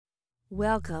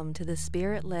Welcome to the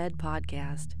Spirit-Led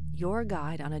Podcast, your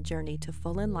guide on a journey to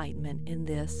full enlightenment in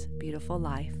this beautiful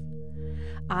life.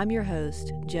 I'm your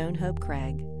host, Joan Hope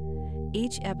Craig.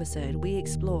 Each episode, we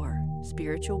explore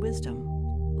spiritual wisdom,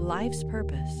 life's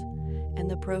purpose,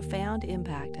 and the profound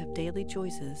impact of daily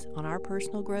choices on our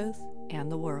personal growth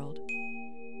and the world.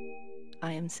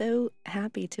 I am so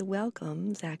happy to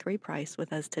welcome Zackary Price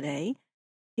with us today.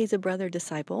 He's a brother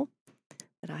disciple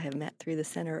that I have met through the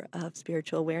Center of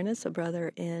Spiritual Awareness, a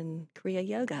brother in Kriya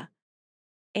Yoga.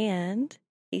 And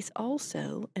he's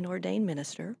also an ordained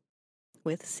minister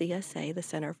with CSA, the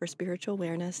Center for Spiritual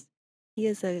Awareness. He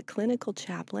is a clinical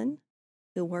chaplain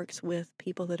who works with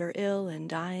people that are ill and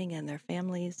dying and their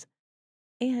families.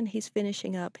 And he's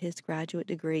finishing up his graduate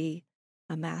degree,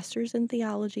 a master's in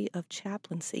theology of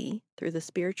chaplaincy through the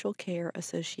Spiritual Care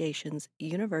Association's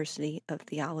University of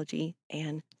Theology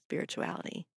and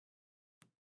Spirituality.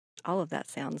 All of that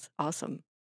sounds awesome.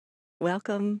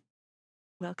 Welcome,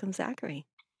 Zackary.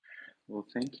 Well,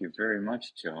 thank you very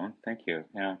much, Joan. Thank you.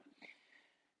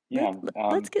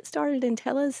 Let's get started and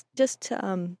tell us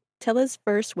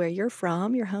first where you're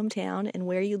from, your hometown, and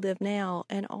where you live now,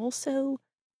 and also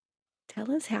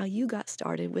tell us how you got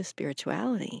started with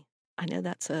spirituality. I know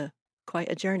that's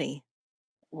quite a journey.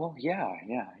 Well, yeah.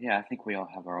 I think we all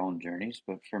have our own journeys,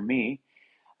 but for me,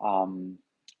 um,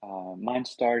 mine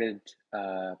started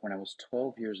when I was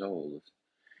 12 years old.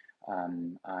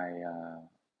 Um, I uh,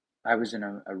 I was in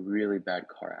a really bad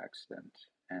car accident,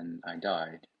 and I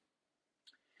died.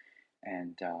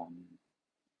 And um,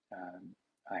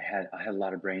 I had a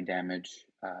lot of brain damage.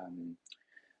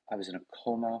 I was in a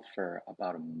coma for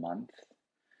about a month.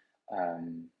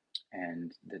 Um,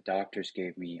 and the doctors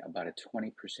gave me about a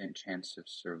 20% chance of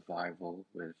survival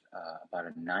with about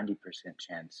a 90%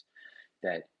 chance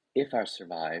that if I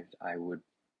survived, I would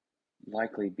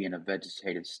likely be in a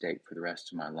vegetative state for the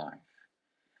rest of my life.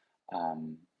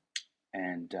 Um,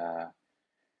 and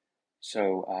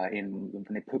so when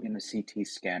they put me in the CT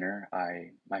scanner,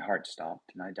 my heart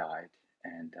stopped and I died.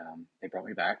 And they brought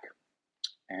me back,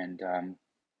 and I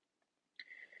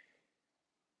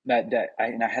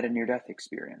had a near-death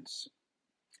experience.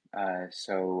 And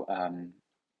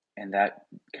that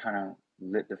kind of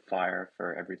lit the fire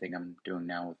for everything I'm doing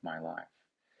now with my life.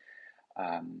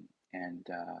 And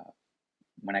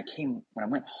when I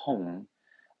went home,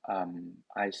 um,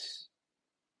 I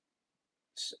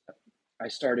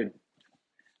started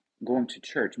going to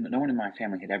church. No one in my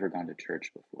family had ever gone to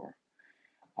church before.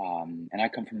 And I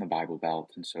come from the Bible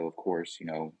Belt, and so of course,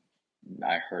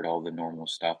 I heard all the normal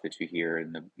stuff that you hear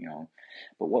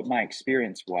but what my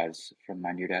experience was from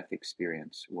my near-death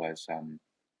experience was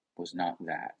not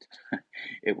that.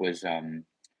 It was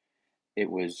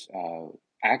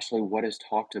actually what is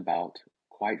talked about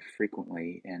quite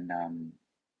frequently in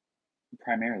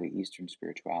primarily Eastern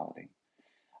spirituality.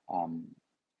 Um,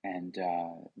 and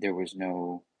there was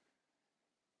no,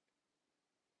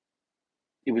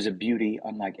 it was a beauty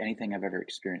unlike anything I've ever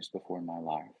experienced before in my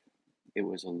life. It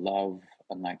was a love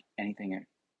unlike anything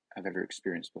I've ever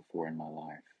experienced before in my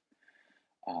life.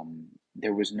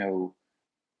 There was no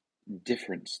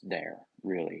difference there,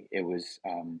 really. It was,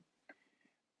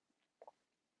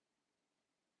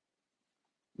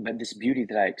 but this beauty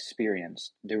that I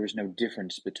experienced, there was no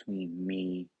difference between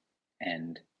me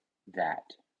and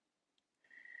that.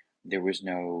 There was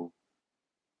no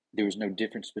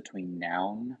difference between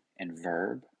noun and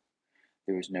verb.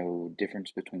 There was no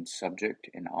difference between subject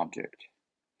and object.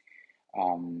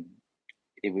 Um,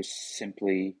 it was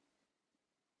simply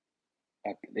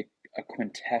a, a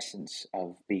quintessence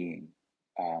of being.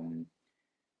 Um,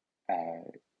 uh,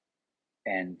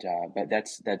 but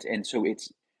that's and so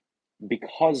it's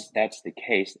because that's the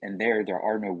case, and there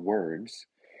are no words.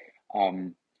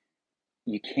 Um,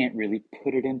 you can't really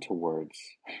put it into words.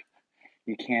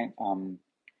 You can't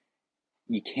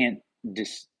you can't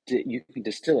you can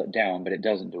distill it down, but it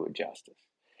doesn't do it justice.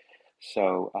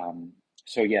 So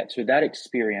so that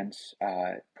experience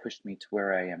pushed me to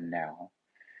where I am now.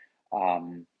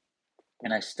 Um,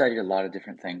 and I studied a lot of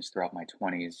different things throughout my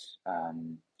 20s.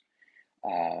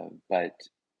 But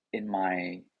in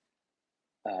my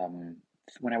um,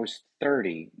 when I was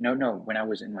 30, no, when I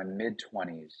was in my mid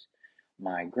 20s,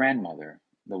 my grandmother,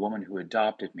 the woman who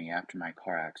adopted me after my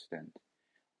car accident,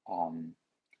 um,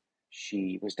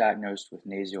 she was diagnosed with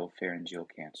nasopharyngeal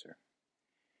cancer.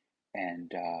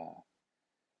 And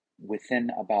within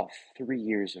about 3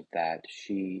 years of that,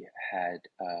 she had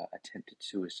attempted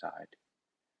suicide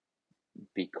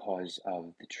because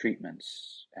of the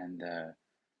treatments and the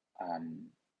um,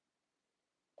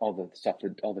 all the stuff,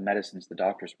 all the medicines the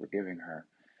doctors were giving her.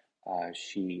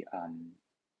 She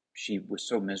she was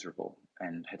so miserable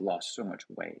and had lost so much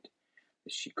weight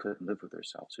that she couldn't live with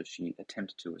herself. So she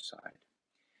attempted suicide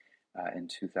in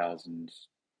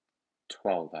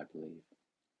 2012, I believe.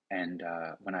 And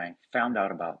when I found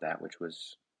out about that, which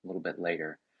was a little bit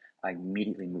later, I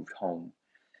immediately moved home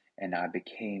and I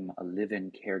became a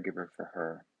live-in caregiver for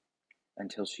her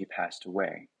until she passed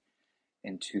away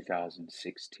in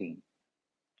 2016.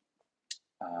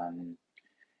 Um,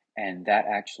 and that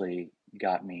actually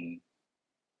got me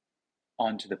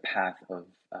onto the path of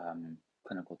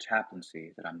clinical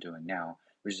chaplaincy that I'm doing now,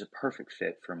 which is a perfect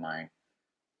fit for my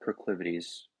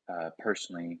proclivities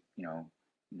personally,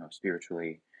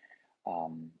 spiritually,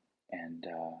 um, and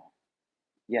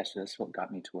so that's what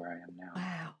got me to where I am now.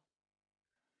 Wow.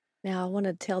 Now, I want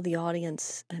to tell the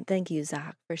audience, and thank you,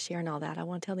 Zach, for sharing all that. I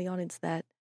want to tell the audience that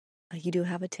you do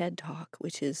have a TED Talk,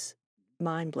 which is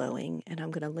mind blowing, and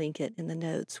I'm going to link it in the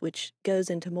notes, which goes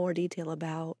into more detail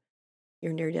about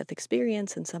your near death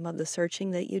experience and some of the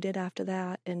searching that you did after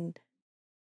that. And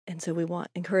so we want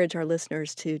encourage our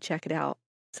listeners to check it out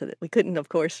so that we couldn't, of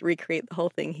course, recreate the whole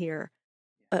thing here.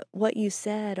 But what you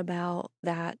said about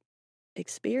that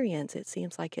experience, it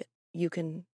seems like you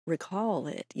can recall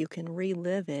it, you can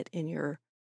relive it in your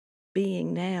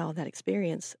being now, that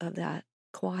experience of that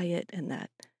quiet and that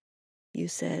you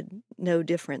said no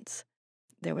difference.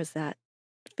 There was that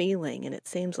feeling, and it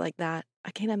seems like that.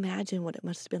 I can't imagine what it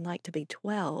must have been like to be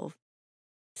 12,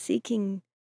 seeking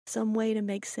some way to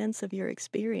make sense of your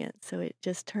experience. So it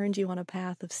just turned you on a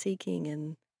path of seeking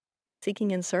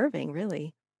and serving,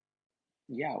 really.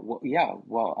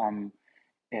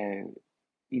 Yeah.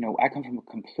 I come from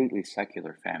a completely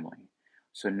secular family,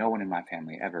 so no one in my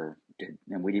family ever did,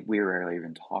 and we rarely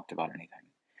even talked about anything.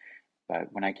 But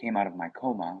when I came out of my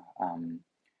coma,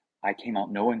 I came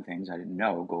out knowing things I didn't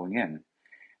know going in,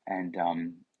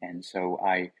 and so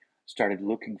I started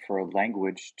looking for a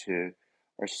language to,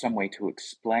 or some way to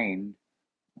explain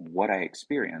what I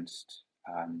experienced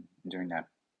during that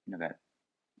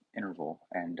interval,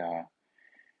 and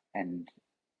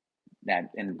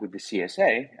and with the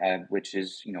CSA, which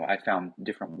is, I found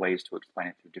different ways to explain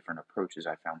it through different approaches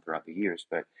I found throughout the years,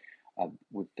 but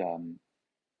with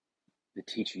the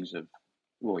teachings of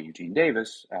Roy Eugene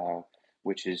Davis,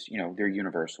 which is, they're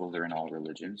universal, they're in all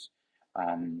religions.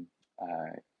 Um,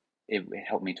 uh, it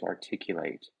helped me to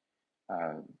articulate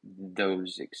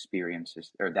those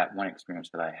experiences, or that one experience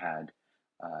that I had,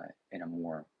 in a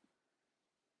more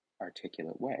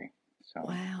articulate way. So,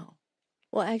 Wow.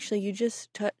 Well, actually, you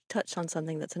just touched on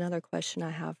something that's another question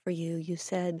I have for you. You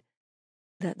said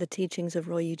that the teachings of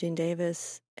Roy Eugene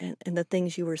Davis and the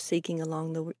things you were seeking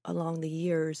along the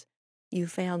years, you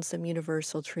found some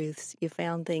universal truths. You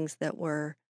found things that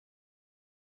were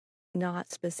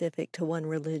not specific to one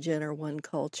religion or one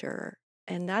culture.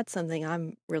 And that's something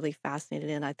I'm really fascinated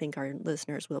in. I think our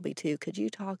listeners will be too. Could you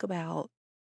talk about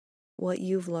what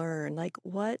you've learned? Like,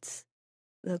 what's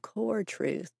the core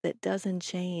truth that doesn't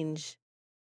change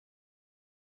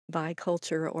by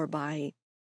culture or by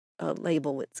a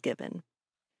label it's given?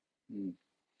 mm,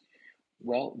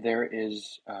 well, there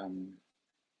is.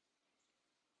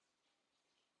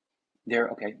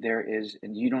 There is,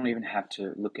 and you don't even have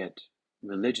to look at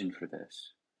religion for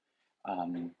this.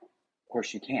 Of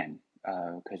course, you can,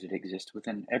 because it exists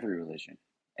within every religion,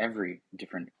 every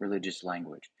different religious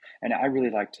language. And I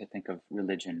really like to think of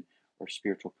religion or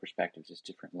spiritual perspectives as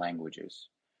different languages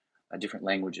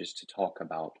to talk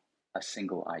about a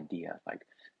single idea. Like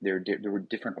there were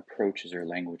different approaches or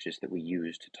languages that we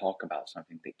use to talk about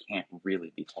something that can't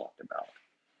really be talked about.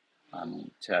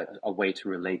 To a way to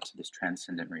relate to this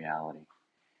transcendent reality.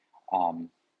 Um,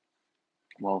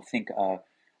 well, think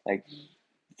like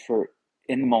for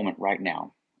in the moment right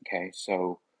now. Okay,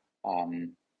 so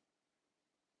um,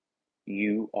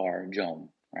 you are Joan,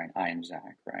 right? I am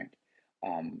Zach, right?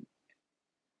 Um,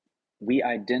 we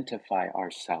identify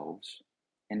ourselves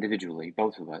individually,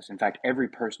 both of us. In fact, every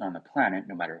person on the planet,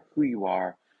 no matter who you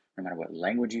are, no matter what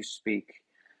language you speak,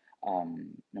 no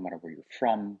matter where you're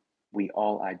from, we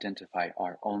all identify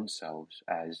our own selves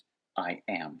as I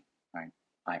am, right?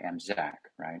 I am Zach,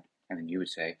 right? And then you would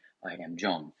say, I am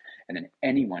Joan. And then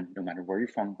anyone, no matter where you're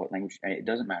from, what language, it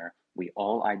doesn't matter. We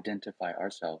all identify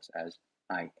ourselves as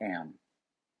I am,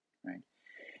 right?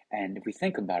 And if we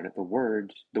think about it,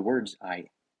 the words I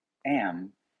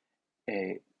am,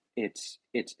 eh,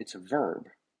 it's a verb.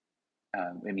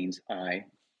 It means I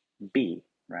be,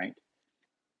 right?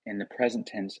 And the present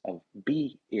tense of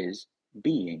be is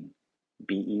being,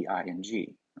 being,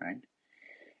 right?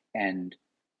 And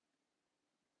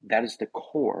that is the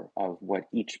core of what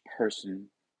each person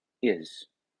is,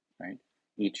 right?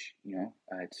 Each,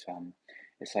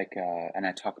 it's It's like, and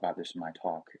I talk about this in my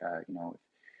talk.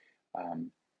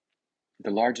 Um, the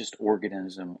largest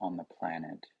organism on the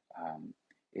planet um,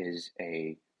 is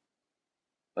a.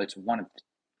 It's one of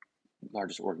the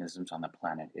largest organisms on the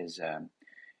planet is a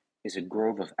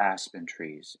grove of aspen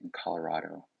trees in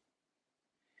Colorado,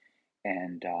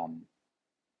 and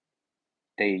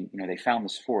they found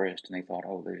this forest and they thought,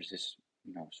 oh, there's this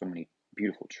so many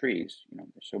beautiful trees, there's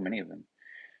so many of them.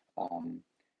 Um,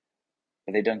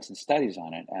 but they've done some studies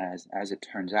on it. As it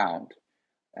turns out,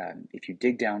 if you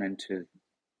dig down into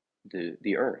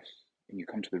the earth and you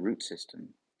come to the root system,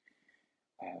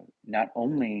 not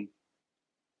only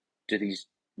do these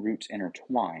roots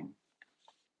intertwine,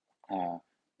 uh,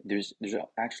 there's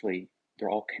actually they're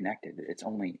all connected.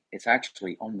 It's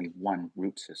actually only one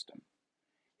root system.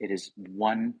 It is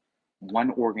one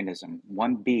organism,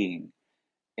 one being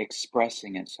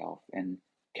expressing itself in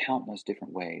countless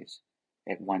different ways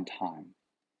at one time.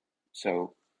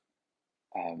 So,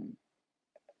 um,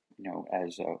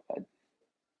 as a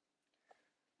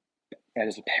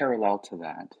parallel to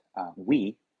that,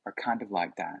 we are kind of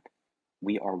like that.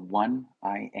 We are one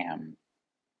I am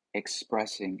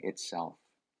expressing itself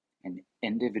in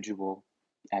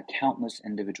countless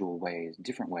individual ways,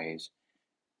 different ways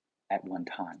at one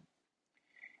time.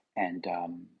 And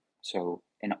so,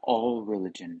 in all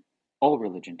religion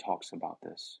talks about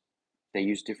this. They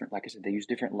use different, like I said, they use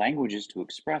different languages to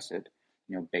express it,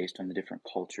 based on the different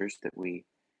cultures that we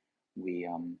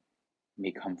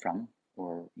may come from,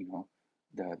 or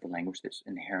the language that's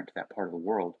inherent to that part of the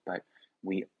world. But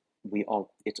we we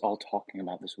all it's all talking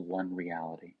about this one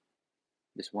reality,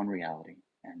 and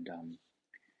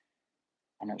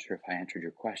I'm not sure if I answered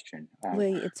your question.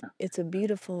 Well, it's a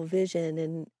beautiful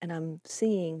vision, and I'm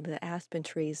seeing the aspen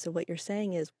trees. So what you're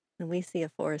saying is, when we see a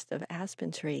forest of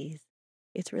aspen trees,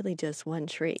 it's really just one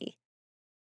tree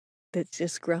that's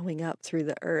just growing up through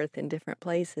the earth in different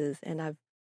places. And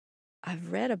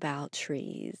I've read about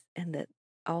trees and that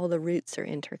all the roots are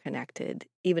interconnected,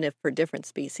 even if for different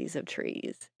species of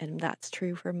trees. And that's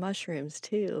true for mushrooms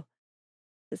too.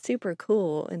 It's super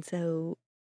cool. And so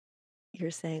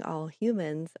you're saying all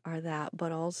humans are that,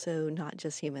 but also not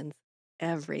just humans.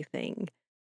 Everything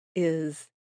is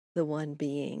the one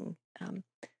being.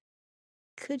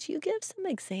 Could you give some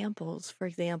examples, for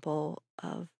example,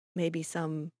 of maybe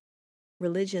some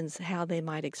religions, how they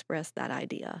might express that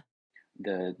idea?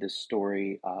 The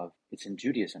story of it's in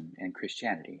Judaism and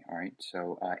Christianity, all right.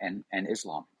 So and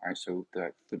Islam, all right. So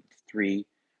the three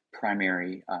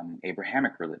primary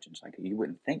Abrahamic religions. Like, you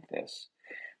wouldn't think this,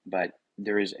 but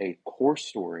there is a core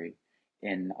story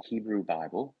in Hebrew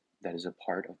Bible that is a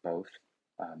part of both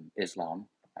Islam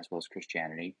as well as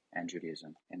Christianity and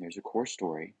Judaism. And there's a core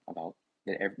story about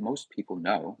that most people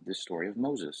know, this story of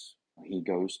Moses. He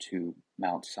goes to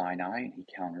Mount Sinai and he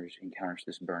encounters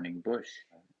this burning bush.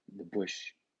 The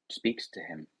bush speaks to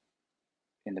him,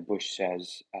 and the bush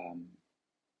says,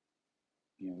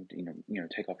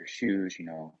 take off your shoes,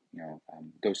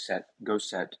 go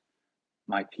set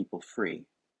my people free.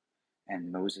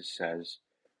 And Moses says,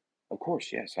 of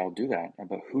course, yes, I'll do that.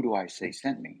 But who do I say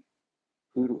sent me?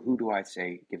 Who do I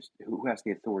say who has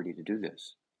the authority to do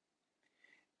this?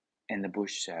 And the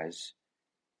bush says,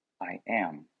 I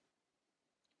am.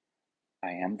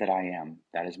 I am that I am.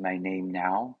 That is my name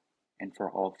now and for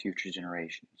all future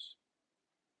generations.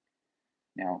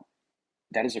 Now,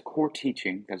 that is a core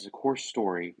teaching, that is a core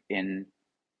story in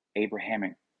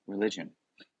Abrahamic religion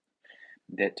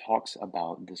that talks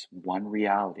about this one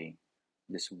reality,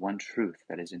 this one truth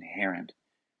that is inherent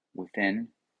within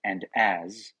and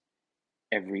as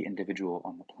every individual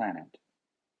on the planet.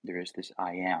 There is this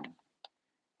I am.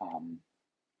 Um,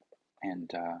 and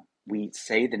we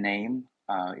say the name,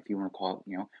 if you want to call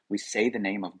it, we say the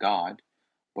name of God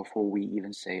before we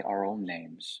even say our own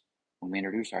names when we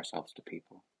introduce ourselves to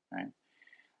people, right?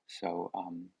 So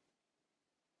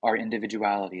our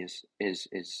individuality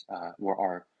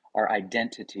or our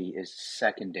identity is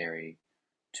secondary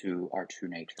to our true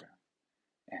nature,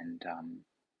 and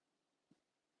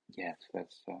yes,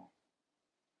 that's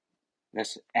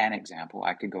an example.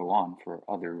 I could go on for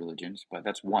other religions, but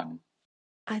that's one.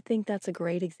 I think that's a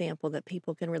great example that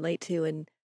people can relate to. And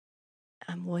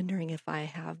I'm wondering if I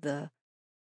have the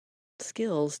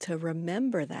skills to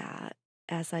remember that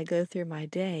as I go through my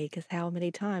day, because how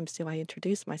many times do I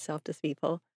introduce myself to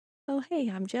people? Oh, hey,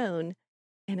 I'm Joan.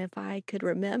 And if I could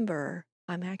remember,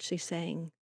 I'm actually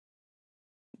saying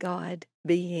God,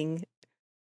 being,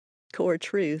 core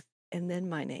truth, and then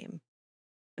my name.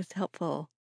 It's helpful.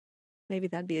 Maybe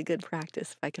that'd be a good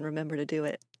practice if I can remember to do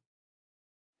it.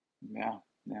 Yeah,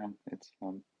 yeah. It's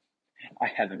I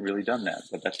haven't really done that,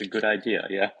 but that's a good idea.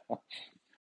 Yeah.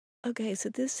 Okay, so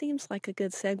this seems like a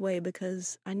good segue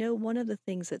because I know one of the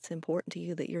things that's important to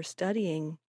you that you're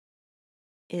studying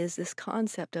is this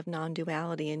concept of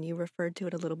non-duality, and you referred to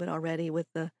it a little bit already with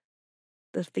the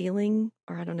feeling,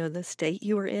 or I don't know, the state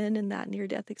you were in that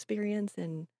near-death experience,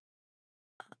 and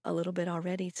a little bit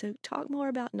already. So talk more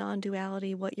about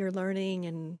non-duality, what you're learning,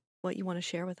 and what you want to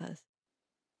share with us.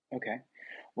 Okay.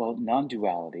 Well,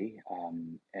 non-duality,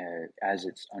 as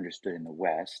it's understood in the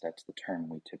West, that's the term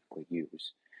we typically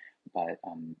use. But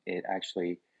it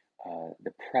actually,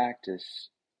 the practice,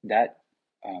 that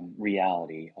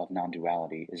reality of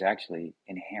non-duality is actually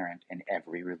inherent in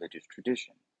every religious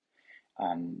tradition,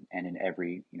 and in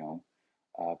every,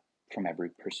 uh, from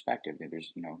every perspective.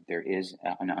 There is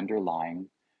an underlying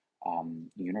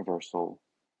universal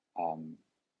um,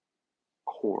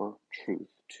 core truth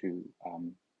to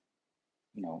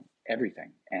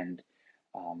everything. And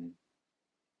um,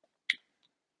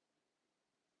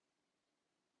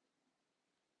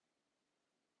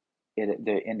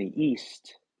 in the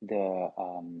East, the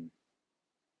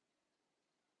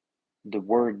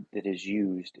word that is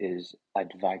used is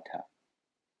Advaita,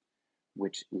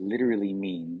 which literally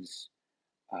means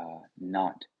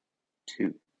not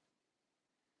two.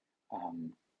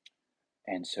 Um,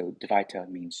 and so Dvaita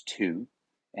means two,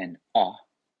 and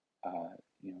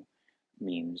you know,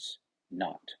 means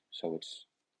not. So it's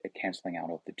a canceling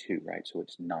out of the two, right? So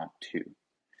it's not two.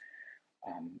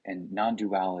 And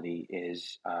non-duality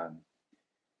is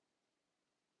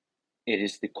it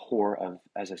is the core of,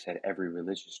 as I said, every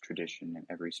religious tradition and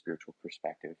every spiritual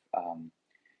perspective.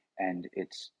 And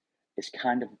it's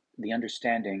kind of the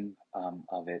understanding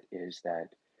of it is that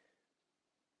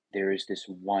there is this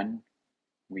one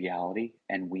reality,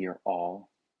 and we are all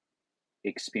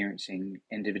experiencing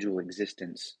individual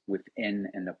existence within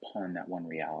and upon that one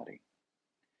reality.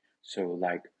 So,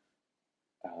 like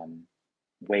um,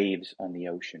 waves on the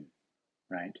ocean,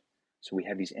 right? So we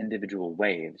have these individual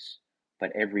waves,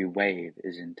 but every wave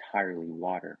is entirely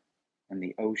water, and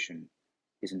the ocean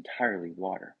is entirely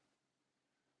water.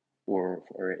 Or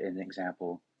for an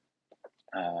example,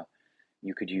 uh,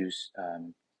 you could use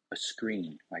a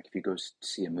screen. Like if you go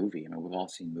see a movie, I mean, we've all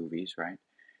seen movies, right?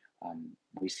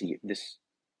 We see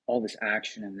all this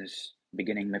action and this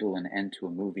beginning, middle, and end to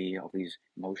a movie, all these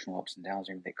emotional ups and downs,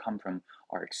 they come from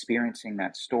our experiencing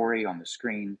that story on the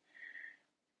screen,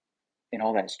 and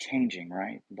all that's changing,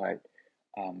 right? But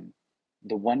um,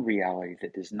 the one reality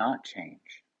that does not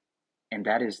change, and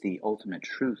that is the ultimate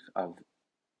truth of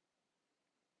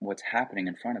what's happening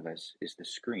in front of us, is the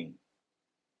screen.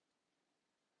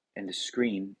 And the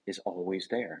screen is always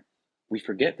there. We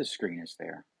forget the screen is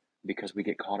there because we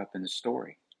get caught up in the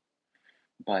story.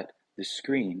 But the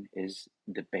screen is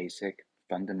the basic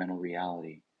fundamental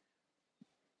reality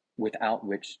without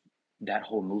which that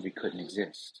whole movie couldn't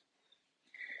exist.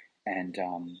 And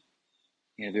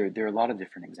there are a lot of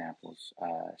different examples,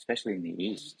 especially in the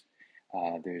East.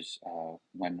 There's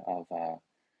one of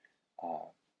uh,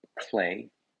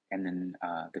 clay, and then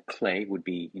the clay would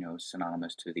be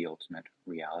synonymous to the ultimate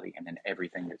reality, and then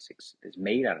everything is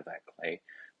made out of that clay,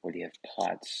 whether you have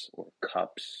pots or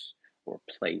cups or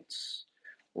plates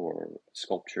or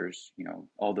sculptures,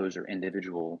 all those are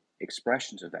individual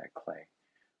expressions of that clay.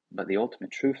 But the ultimate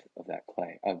truth of that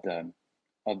clay,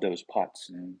 of those pots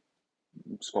and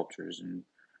sculptures and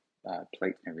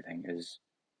plates and everything, is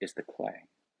the clay.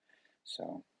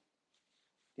 So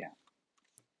yeah.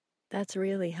 That's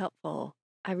really helpful.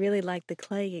 I really like the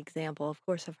clay example. Of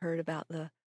course, I've heard about the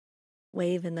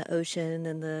wave in the ocean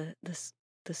and the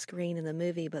screen in the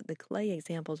movie, but the clay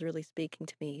example is really speaking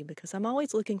to me because I'm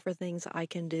always looking for things I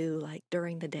can do like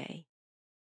during the day.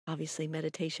 Obviously,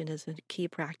 meditation is a key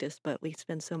practice, but we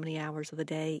spend so many hours of the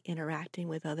day interacting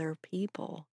with other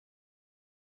people,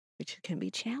 which can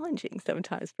be challenging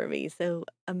sometimes for me. So,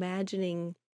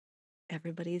 imagining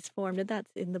everybody's formed, and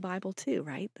that's in the Bible too,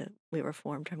 right? That we were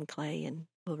formed from clay and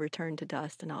will return to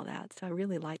dust and all that. So, I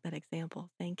really like that example.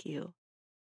 Thank you.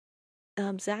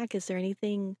 Zach, is there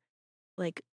anything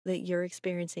like that you're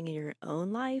experiencing in your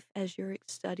own life as you're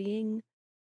studying?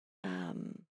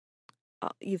 Um,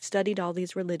 you've studied all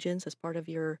these religions as part of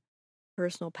your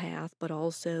personal path, but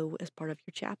also as part of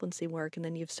your chaplaincy work, and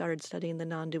then you've started studying the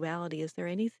non-duality. Is there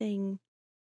anything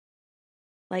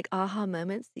like aha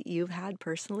moments that you've had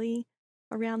personally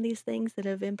around these things that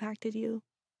have impacted you?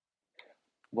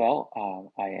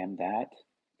 Well, I am that.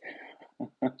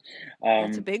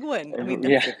 That's a um, big one. I mean,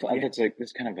 yeah, that's yeah,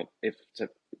 it's kind of a if it's a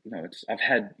it's I've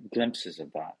had glimpses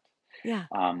of that. yeah.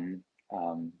 Um,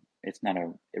 it's not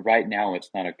a right now. It's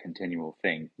not a continual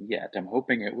thing yet. I'm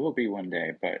hoping it will be one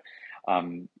day, but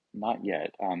not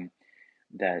yet.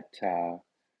 That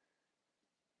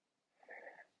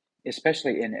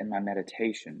especially in my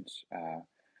meditations,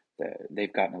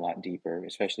 they've gotten a lot deeper,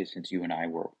 especially since you and I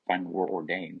finally were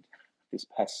ordained this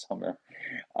past summer.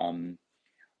 Um,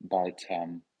 but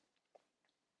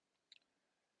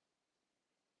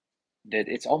that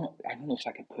it's almost, I don't know if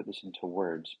I can put this into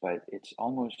words, but it's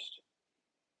almost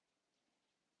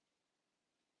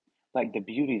like the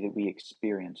beauty that we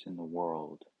experience in the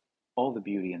world, all the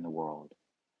beauty in the world,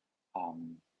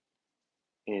 um,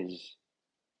 is,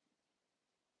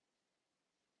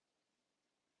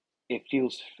 it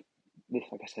feels, this,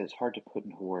 like I said, it's hard to put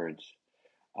into words.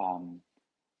 Um,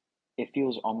 it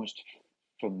feels almost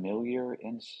familiar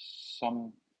in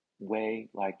some way,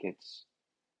 like it's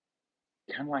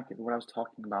kind of like what I was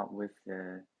talking about with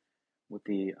the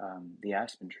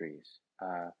aspen trees.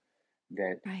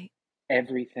 That Right.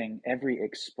 everything, every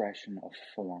expression of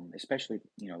form, especially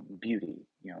beauty,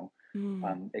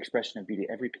 Mm. expression of beauty,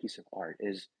 every piece of art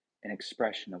is an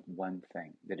expression of one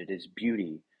thing. That it is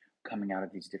beauty coming out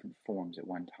of these different forms at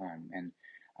one time. And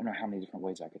I don't know how many different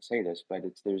ways I could say this, but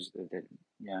it's there's that,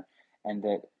 yeah, and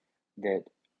that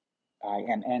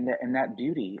and that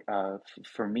beauty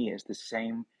for me is the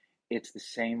same. It's the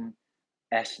same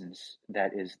essence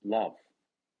that is love.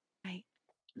 Right.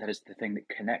 That is the thing that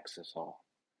connects us all.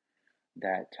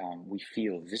 That we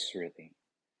feel viscerally.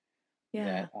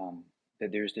 Yeah.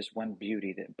 That there's this one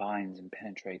beauty that binds and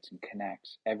penetrates and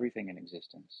connects everything in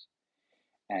existence.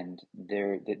 And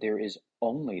there is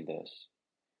only this.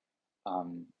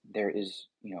 There is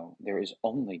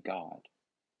only God.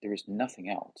 There is nothing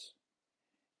else.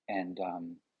 And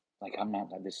like I'm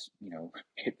not like this,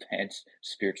 advanced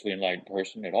spiritually enlightened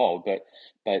person at all, but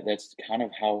that's kind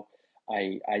of how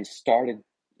I started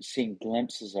seeing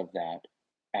glimpses of that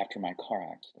after my car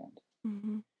accident.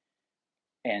 Mm-hmm.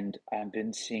 And I've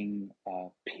been seeing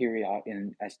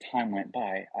and as time went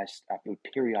by, I would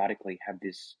periodically have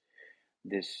this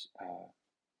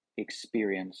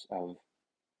experience of,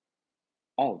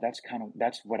 oh, that's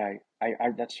what I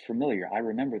that's familiar. I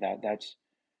remember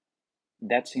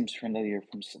that seems familiar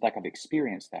from, like, I've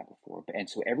experienced that before. And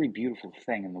so every beautiful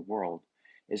thing in the world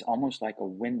is almost like a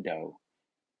window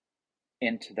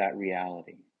into that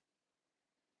reality.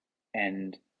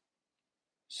 And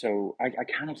so I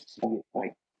kind of see it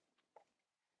like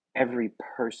every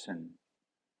person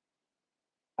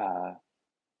uh,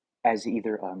 as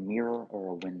either a mirror or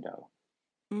a window,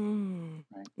 Mm.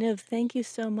 right? No, thank you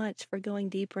so much for going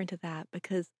deeper into that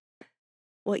because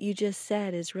what you just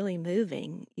said is really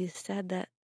moving. You said that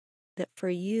for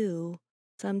you,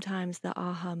 sometimes the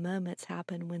aha moments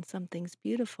happen when something's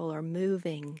beautiful or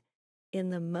moving in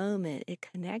the moment. It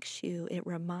connects you, it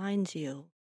reminds you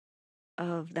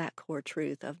of that core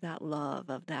truth, of that love,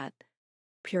 of that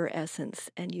pure essence,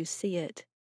 and you see it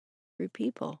through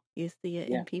people. You see it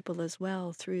Yeah. in people as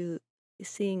well through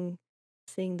seeing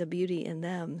seeing the beauty in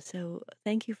them. So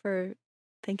thank you for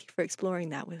exploring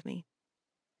that with me.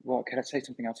 Well, could I say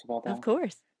something else about Of that?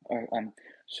 course. Or,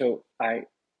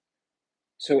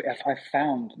 so if I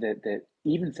found that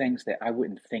even things that I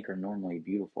wouldn't think are normally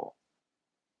beautiful,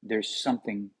 there's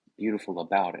something beautiful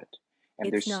about it, and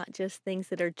It's there's, not just things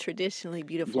that are traditionally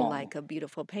beautiful yeah, like a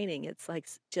beautiful painting. It's like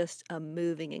just a there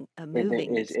moving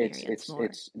is experience more.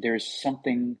 it's there's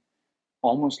something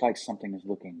almost like something is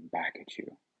looking back at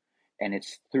you, and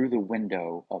it's through the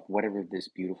window of whatever this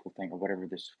beautiful thing or whatever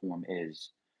this form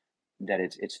is, that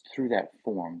it's through that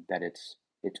form that it's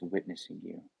witnessing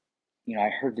you. I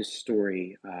heard this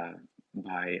story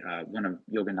by one of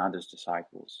Yogananda's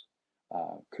disciples,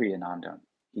 Kriyananda.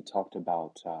 He talked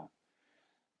about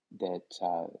that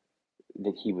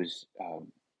that he was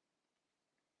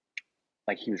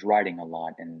like he was writing a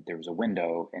lot, and there was a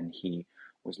window, and he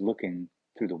was looking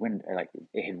through the window. Like,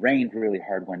 it had rained really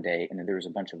hard one day, and then there was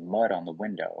a bunch of mud on the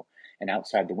window, and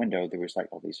outside the window there was like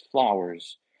all these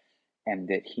flowers, and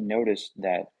that he noticed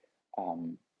that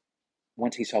um,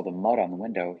 once he saw the mud on the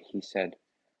window, he said,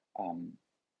 um,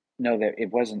 no, that it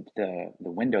wasn't the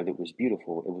window that was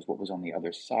beautiful. It was what was on the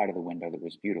other side of the window that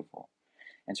was beautiful.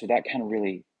 And so that kind of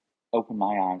really opened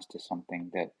my eyes to something,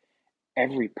 that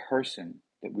every person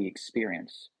that we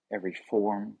experience, every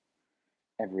form,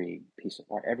 every piece of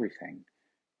art, everything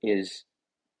is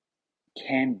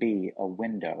can be a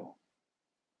window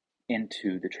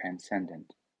into the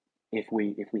transcendent, if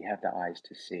we have the eyes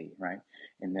to see, right?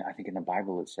 And I think in the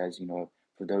Bible it says,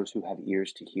 for those who have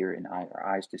ears to hear and or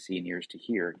eyes to see and ears to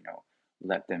hear,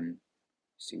 let them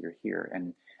see or hear.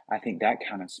 And I think that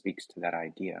kind of speaks to that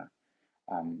idea,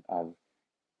 of,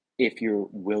 if you're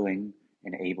willing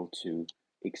and able to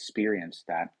experience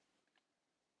that,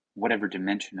 whatever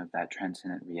dimension of that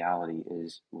transcendent reality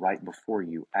is right before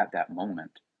you at that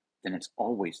moment, then it's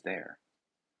always there.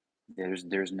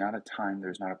 There's not a time,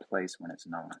 there's not a place when it's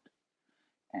not.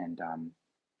 And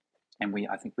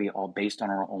I think we all, based on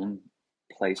our own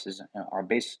places,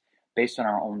 based on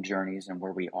our own journeys and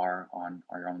where we are on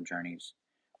our own journeys,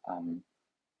 um,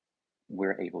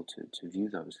 we're able to view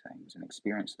those things and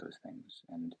experience those things.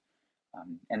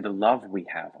 And the love we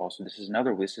have also, this is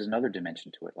another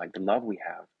dimension to it. Like, the love we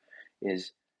have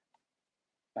is,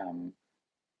 um,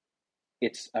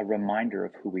 it's a reminder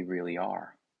of who we really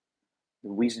are.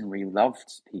 The reason we love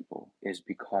people is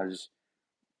because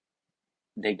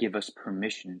they give us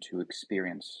permission to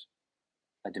experience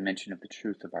a dimension of the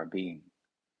truth of our being.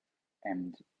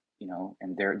 And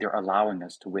and they're allowing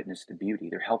us to witness the beauty.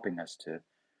 They're helping us to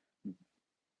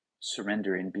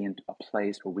surrender and be in a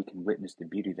place where we can witness the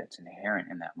beauty that's inherent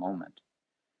in that moment.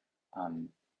 um,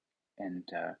 and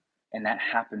and that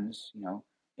happens,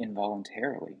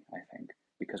 involuntarily, I think,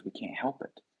 because we can't help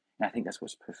it. And I think that's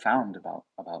what's profound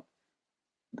about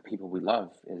the people we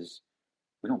love is,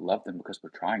 we don't love them because we're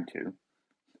trying to.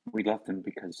 We love them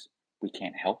because we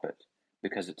can't help it,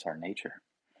 because it's our nature.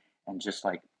 And just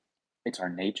like it's our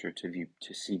nature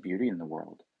to see beauty in the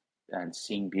world, and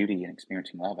seeing beauty and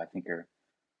experiencing love, I think, are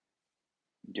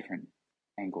different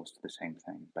angles to the same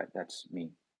thing. But that's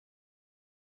me.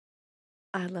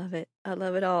 I love it. I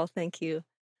love it all. Thank you.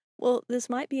 Well, this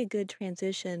might be a good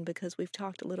transition because we've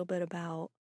talked a little bit about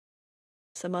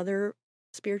some other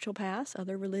spiritual paths,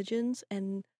 other religions,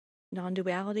 and non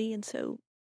duality. And so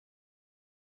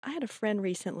I had a friend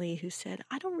recently who said,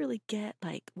 I don't really get,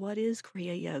 like, what is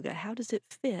Kriya Yoga? How does it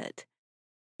fit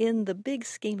in the big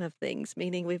scheme of things?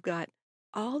 Meaning, we've got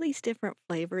all these different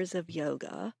flavors of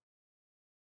yoga,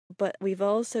 but we've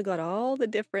also got all the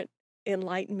different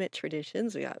enlightenment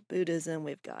traditions. We got Buddhism,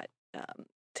 we've got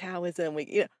Taoism,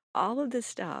 all of this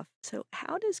stuff. So,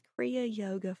 how does Kriya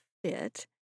Yoga fit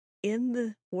in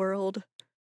the world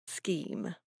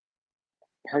scheme?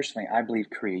 Personally, I believe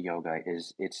Kriya Yoga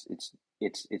is it's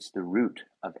the root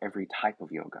of every type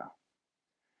of yoga.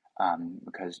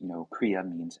 Because Kriya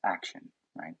means action,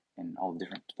 right? And all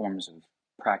different forms of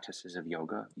practices of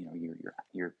yoga,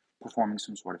 you're performing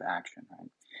some sort of action, right?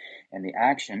 And the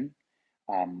action,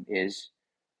 is,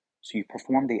 so you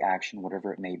perform the action,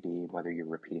 whatever it may be, whether you're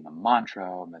repeating a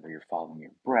mantra, whether you're following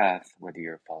your breath, whether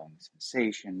you're following the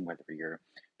sensation, whether you're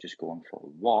just going for a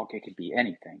walk. It could be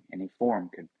anything. Any form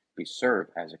could be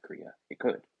served as a kriya. It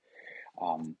could.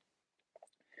 Um,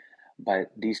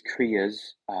 but these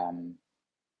kriyas, and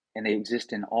they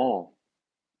exist in all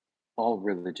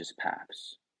religious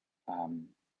paths. Um,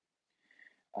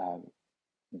 uh,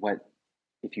 what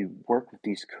If you work with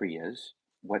these kriyas,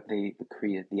 what the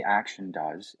action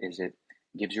does is it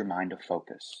gives your mind a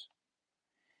focus,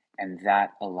 and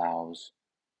that allows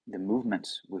the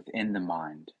movements within the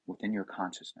mind, within your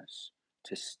consciousness,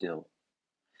 to still.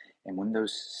 And the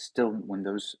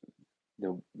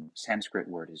Sanskrit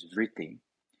word is vritti,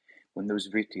 when those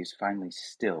vrittis finally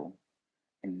still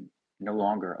and no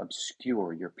longer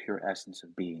obscure your pure essence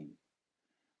of being,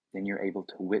 then you're able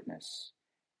to witness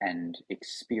and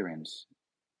experience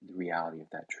the reality of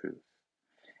that truth.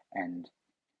 And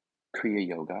Kriya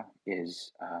Yoga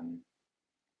is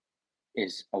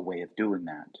a way of doing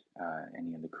that.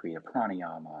 Any of the Kriya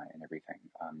Pranayama and everything.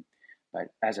 But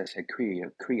as I said,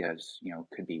 Kriyas,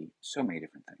 could be so many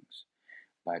different things.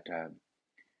 But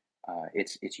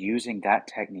it's using that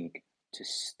technique to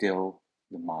still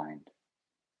the mind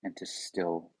and to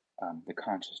still the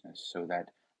consciousness, so that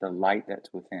the light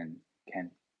that's within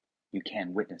you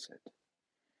can witness it.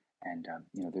 And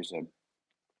there's a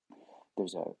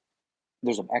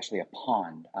actually a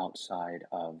pond outside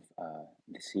of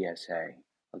the CSA,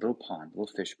 a little pond, a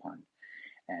little fish pond.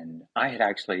 And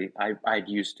I'd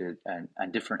used a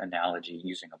different analogy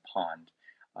using a pond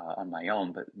on my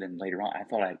own, but then later on I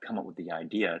thought I'd come up with the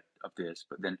idea of this.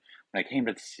 But then when I came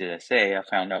to the CSA, I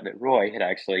found out that Roy had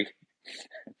actually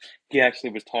he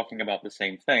actually was talking about the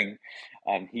same thing.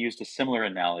 He used a similar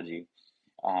analogy,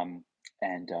 um,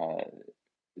 and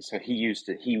so he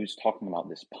was talking about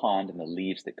this pond and the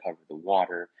leaves that cover the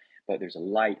water, but there's a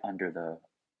light in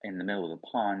the middle of the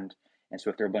pond. And so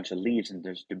if there are a bunch of leaves and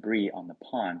there's debris on the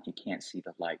pond, you can't see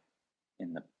the light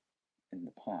in the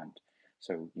pond.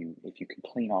 So if you can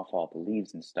clean off all the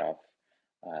leaves and stuff,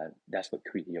 that's what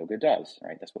Kriya Yoga does,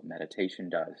 right? That's what meditation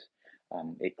does.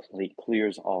 It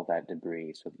clears all that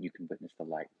debris so that you can witness the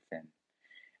light within.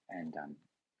 And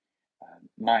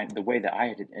the way that I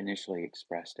had initially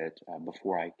expressed it,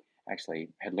 before I actually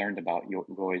had learned about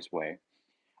Roy's way,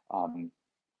 um,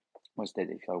 was that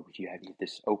if you have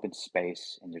this open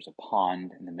space and there's a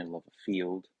pond in the middle of a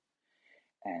field,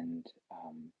 and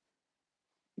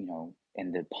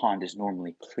and the pond is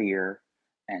normally clear,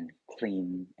 and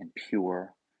clean and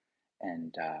pure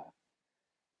and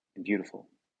beautiful.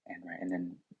 And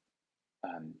then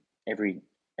um, every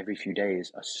every few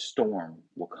days a storm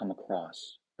will come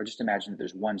across. Or just imagine that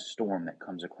there's one storm that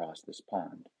comes across this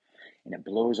pond, and it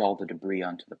blows all the debris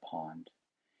onto the pond,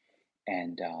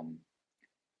 and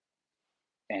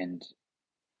and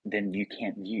then you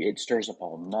can't view it. Stirs up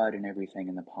all the mud and everything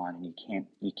in the pond, and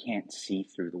you can't see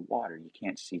through the water. You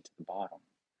can't see to the bottom.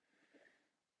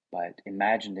 But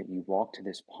imagine that you walk to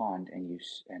this pond and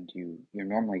you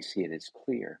normally see it as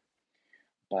clear,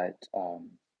 but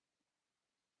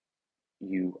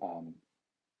you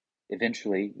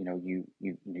eventually,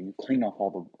 you clean off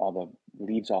all the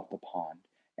leaves off the pond,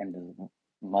 and the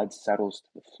mud settles to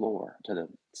the floor, to the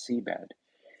seabed,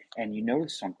 and you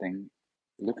notice something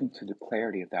looking through the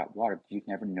clarity of that water that you've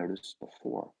never noticed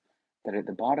before. That at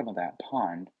the bottom of that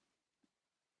pond,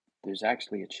 there's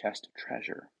actually a chest of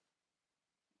treasure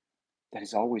that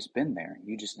has always been there.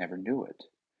 You just never knew it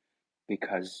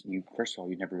because first of all,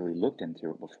 you never really looked into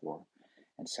it before.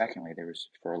 And secondly,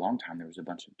 for a long time, there was a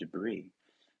bunch of debris.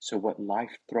 So what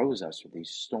life throws us are these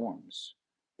storms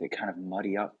that kind of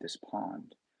muddy up this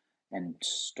pond and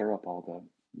stir up all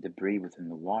the debris within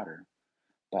the water.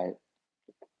 But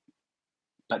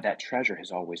that treasure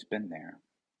has always been there.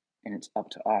 And it's up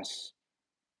to us,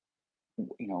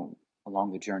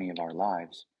 along the journey of our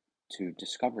lives to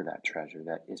discover that treasure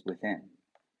that is within.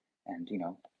 And,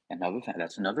 another thing,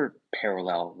 that's another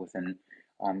parallel within,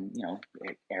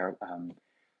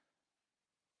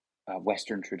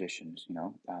 Western traditions,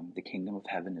 the kingdom of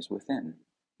heaven is within.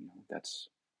 That's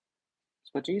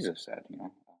what Jesus said.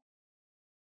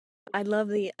 I love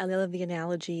the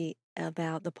analogy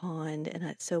about the pond,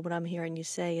 and so what I'm hearing you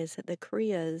say is that the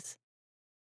kriyas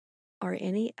are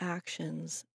any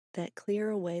actions that clear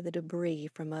away the debris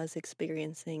from us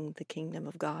experiencing the kingdom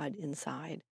of God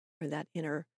inside, or that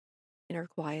inner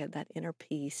quiet, that inner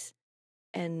peace.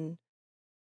 And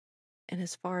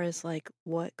as far as like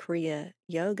what Kriya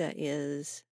yoga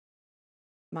is,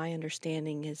 my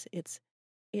understanding is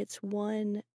it's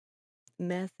one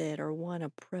method or one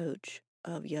approach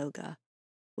of yoga,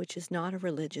 which is not a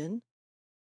religion.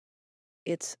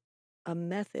 It's a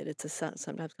method. It's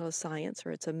sometimes called a science,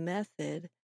 or it's a method.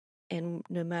 And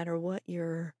no matter where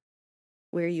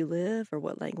you live or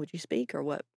what language you speak or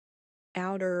what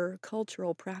outer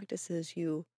cultural practices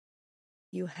you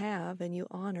have and you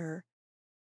honor,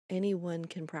 anyone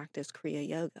can practice Kriya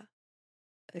yoga,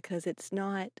 because it's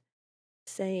not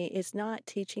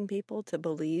teaching people to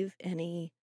believe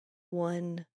any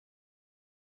one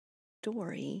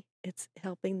story. It's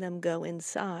helping them go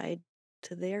inside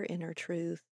to their inner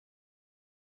truth,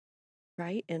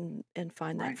 right? And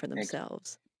find that Right. for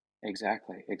themselves.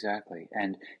 Exactly.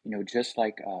 And, just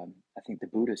like I think the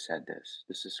Buddha said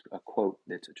this is a quote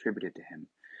that's attributed to him.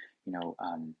 You know,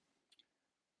 um,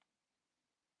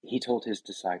 he told his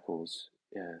disciples,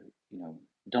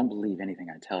 don't believe anything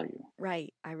I tell you.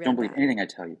 Right. I Don't read believe that. anything I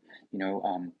tell you. You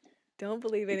know, Don't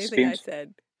believe anything I experience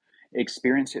said.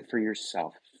 experience it for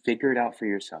yourself. Figure it out for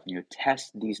yourself.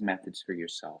 Test these methods for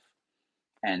yourself,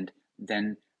 and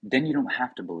then you don't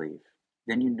have to believe.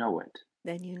 Then you know it.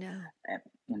 Then you know.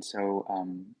 And so,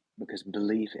 because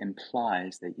belief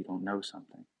implies that you don't know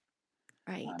something.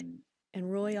 Right. Um,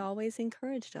 And Roy always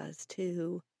encouraged us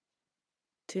to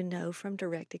know from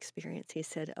direct experience. He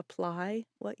said, apply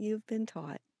what you've been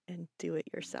taught and do it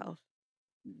yourself.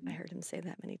 I mhm. heard him say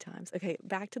that many times. Okay,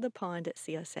 back to the pond at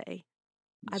CSA.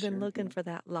 I've been Sure. looking for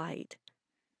that light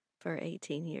for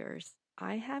 18 years.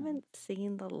 I haven't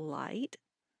seen the light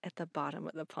at the bottom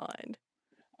of the pond.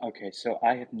 Okay, so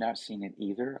I have not seen it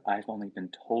either. I've only been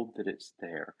told that it's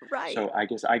there. Right. So I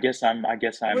guess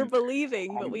We're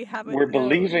believing, but we we're haven't known.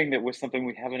 believing that was something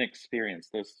we haven't experienced.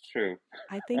 That's true.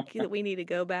 I think that we need to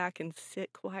go back and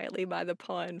sit quietly by the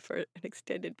pond for an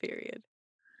extended period.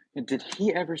 And did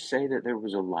he ever say that there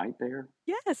was a light there?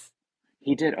 Yes,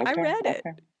 He did. I Okay, read it.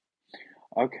 okay,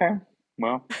 okay.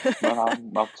 Well,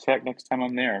 I'll check next time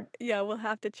I'm there. Yeah, we'll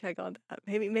have to check on that.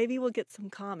 Maybe we'll get some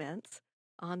comments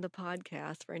on the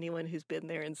podcast for anyone who's been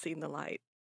there and seen the light.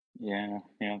 Yeah,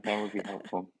 yeah, that would be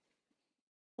helpful.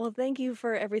 Well, thank you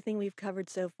for everything we've covered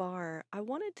so far. I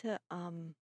wanted to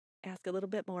ask a little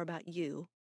bit more about you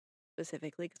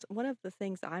specifically, because one of the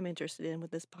things I'm interested in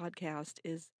with this podcast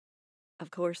is,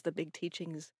 of course, the big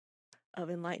teachings of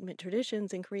Enlightenment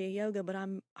traditions and Kriya Yoga, but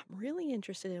I'm really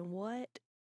interested in what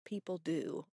people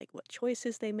do, like what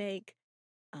choices they make,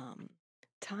 um,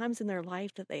 times in their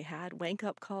life that they had wake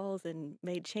up calls and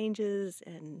made changes,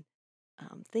 and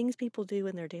things people do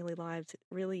in their daily lives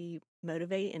really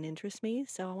motivate and interest me.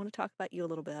 So I want to talk about you a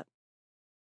little bit.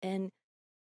 And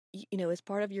as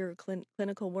part of your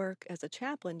clinical work as a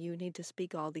chaplain, you need to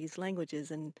speak all these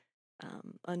languages and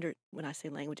when I say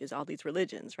languages, all these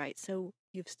religions, right? So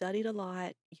you've studied a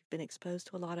lot, you've been exposed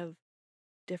to a lot of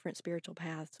different spiritual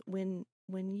paths. When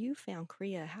you found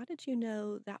Kriya, how did you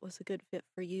know that was a good fit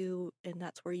for you and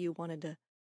that's where you wanted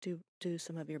to do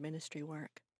some of your ministry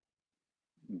work?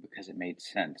 Because it made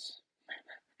sense.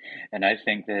 And I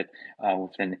think that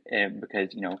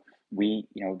because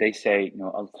they say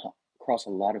across a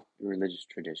lot of religious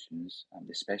traditions,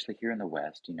 especially here in the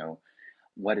West,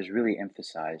 what is really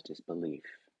emphasized is belief,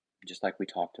 just like we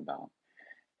talked about.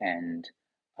 And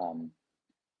um,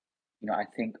 I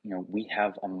think we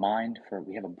have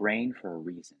a brain for a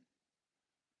reason,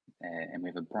 and we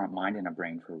have a mind and a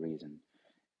brain for a reason.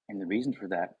 And the reason for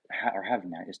that, or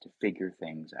having that, is to figure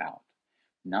things out,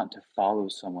 not to follow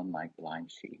someone like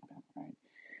blind sheep, right?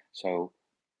 So,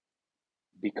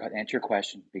 because answer your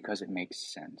question, because it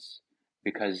makes sense.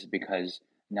 Because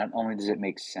not only does it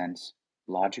make sense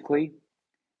logically,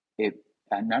 it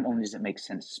not only does it make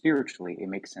sense spiritually, it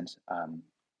makes sense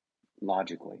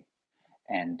logically,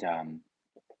 and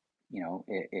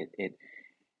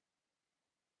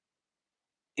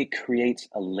it creates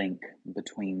a link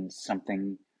between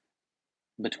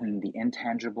the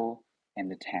intangible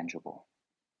and the tangible.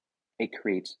 It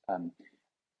creates an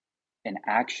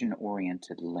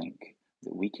action-oriented link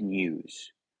that we can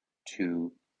use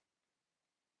to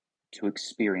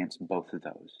experience both of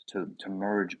those, to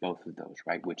merge both of those,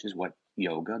 right? Which is what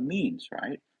yoga means,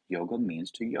 right? Yoga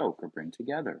means to yoke or bring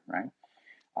together, right?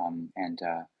 Um, and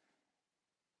uh,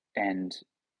 and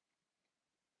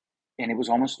and it was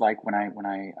almost like when I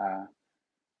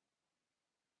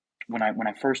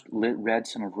first read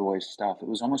some of Roy's stuff, it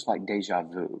was almost like deja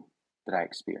vu that I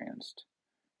experienced.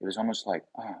 It was almost like,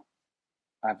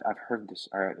 I've heard this,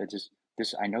 or it just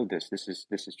this I know this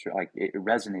is true. Like it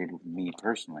resonated with me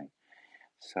personally.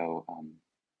 So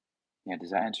yeah,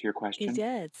 does that answer your It question?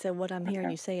 did. So what I'm hearing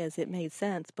Okay. you say is it made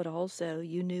sense, but also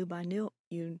you knew by knowing,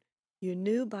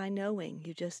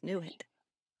 you just knew it.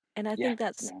 And I Yeah. think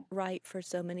that's Yeah. right for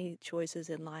so many choices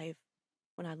in life.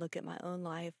 When I look at my own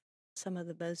life, some of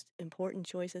the most important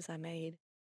choices I made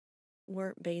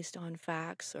weren't based on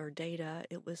facts or data.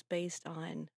 It was based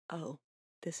on, oh,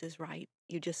 this is right.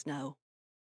 You just know.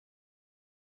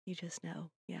 You just know.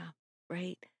 Yeah.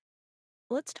 Right.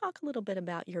 Let's talk a little bit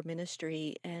about your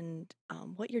ministry and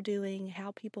what you're doing,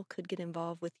 how people could get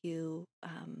involved with you,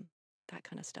 that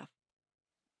kind of stuff.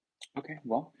 Okay.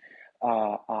 Well,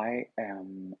 I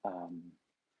am.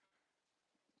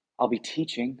 I'll be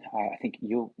teaching. I think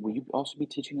you'll. Will you also be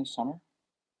teaching this summer?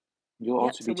 You'll Yep.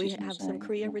 also So be we teaching this have summer. some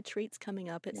Korea Yeah. retreats coming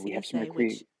up at Yeah. We have some CSA, recre.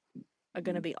 which are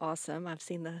going to Mhm, be awesome. I've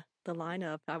seen the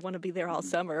lineup. I want to be there all mhm.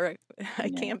 summer. I Yeah.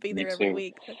 can't be Me there every too.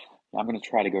 week, but I'm going to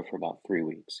try to go for about 3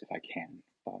 weeks if I can.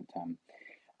 But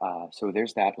so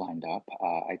there's that lined up.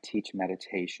 I teach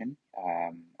meditation,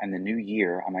 and the new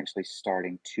year I'm actually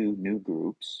starting two new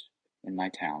groups in my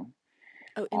town.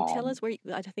 oh, and tell Um, us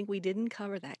I think we didn't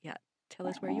cover that yet. Tell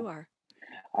us where uh, you are.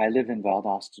 I live in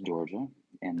Valdosta, Georgia,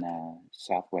 in Okay.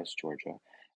 southwest Georgia.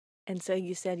 And so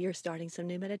you said you're starting some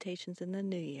new meditations in the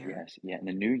new year. Yes, yeah. In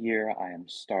the new year, I am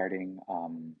starting.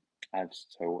 I've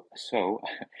so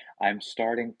I'm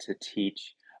starting to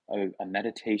teach a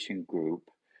meditation group.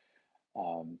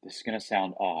 This is going to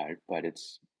sound odd, but it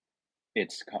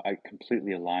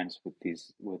completely aligns with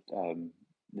this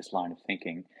line of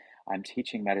thinking. I'm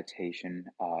teaching meditation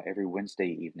every Wednesday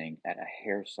evening at a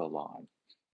hair salon.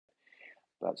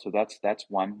 But so that's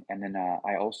one, and then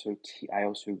I also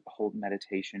hold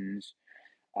meditations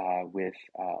with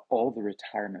all the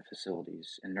retirement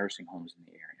facilities and nursing homes in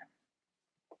the area.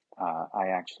 I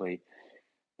actually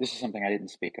This is something I didn't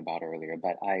speak about earlier,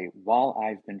 but while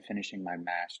I've been finishing my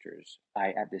master's,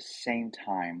 I at the same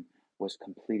time was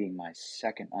completing my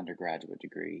second undergraduate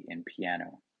degree in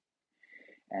piano.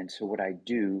 And so what I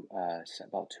do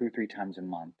about 2 or 3 times a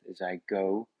month is I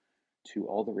go to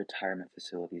all the retirement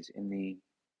facilities in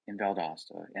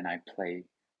Valdosta, and I play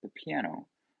the piano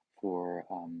for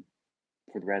um,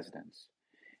 for the residents.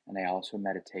 And I also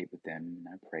meditate with them and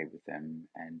I pray with them,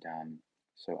 and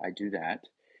so I do that.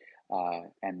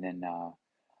 And then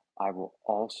I will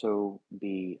also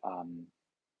be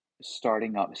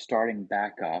starting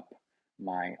back up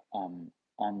my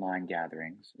online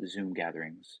gatherings, Zoom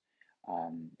gatherings,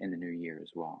 in the new year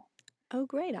as well. Oh,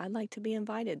 great. I'd like to be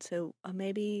invited. So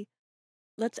maybe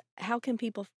how can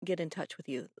people get in touch with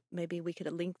you? Maybe we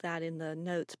could link that in the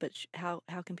notes, but how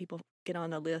can people get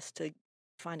on a list to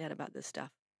find out about this stuff?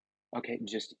 Okay,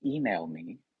 just email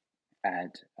me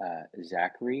at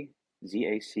Zackary,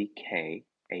 Zackary,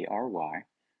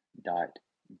 dot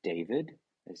David,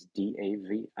 is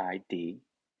David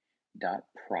dot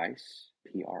Price,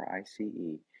 Price,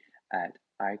 at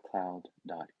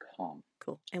iCloud.com.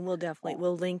 Cool. And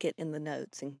we'll link it in the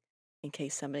notes in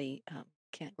case somebody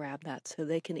can't grab that, so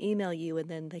they can email you and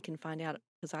then they can find out,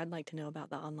 because I'd like to know about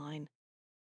the online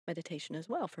meditation as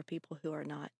well for people who are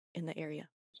not in the area.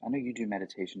 So I know you do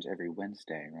meditations every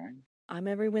Wednesday, right? I'm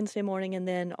every Wednesday morning, and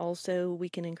then also we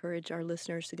can encourage our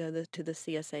listeners to go to the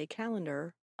CSA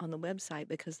calendar on the website,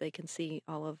 because they can see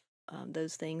all of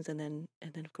those things, and then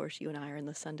of course you and I are in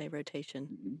the Sunday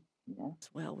rotation Yeah. as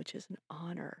well, which is an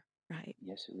honor, right?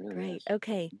 Yes, it really Great. is.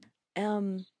 Okay.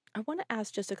 I want to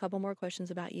ask just a couple more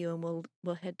questions about you, and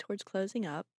we'll head towards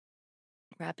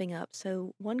wrapping up.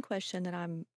 So one question that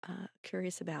I'm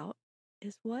curious about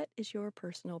is, what is your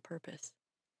personal purpose?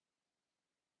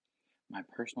 My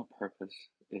personal purpose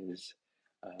is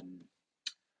um,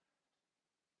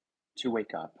 to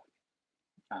wake up,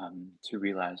 to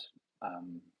realize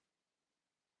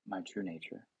my true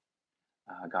nature,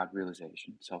 God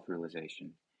realization, self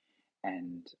realization,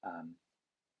 and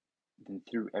then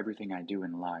through everything I do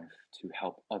in life to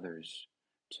help others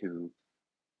to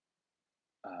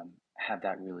have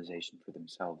that realization for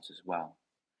themselves as well.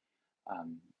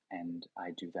 Um, and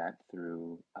I do that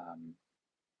through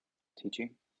teaching.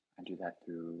 I do that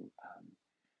through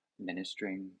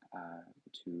ministering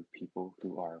to people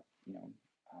who are, um,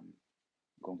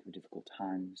 going through difficult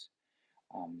times,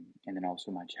 and then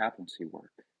also my chaplaincy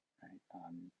work. Right.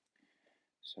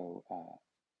 So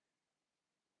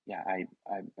yeah, I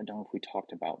don't know if we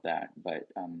talked about that, but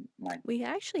my We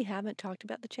actually haven't talked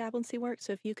about the chaplaincy work,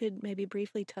 so if you could maybe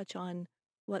briefly touch on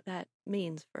what that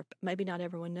means, for maybe not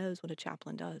everyone knows what a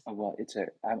chaplain does. well,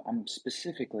 I'm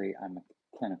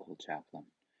a clinical chaplain.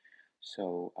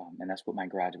 So, and that's what my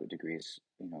graduate degree is,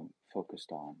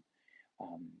 focused on.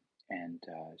 Um, and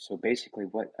so basically,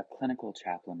 what a clinical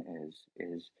chaplain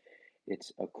is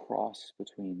it's a cross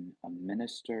between a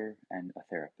minister and a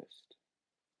therapist.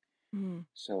 Mm,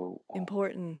 So,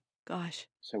 important. Gosh.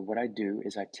 so what I do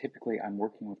is I'm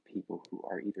working with people who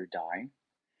are either dying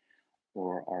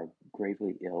or are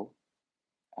gravely ill,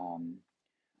 um,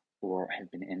 or have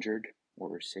been injured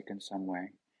or are sick in some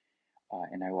way,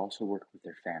 and I also work with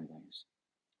their families.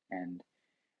 And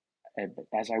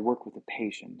as I work with the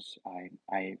patients,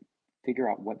 I figure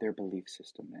out what their belief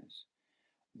system is,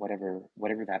 whatever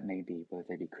that may be, whether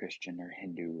they be Christian or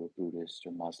Hindu or Buddhist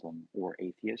or Muslim or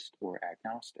atheist or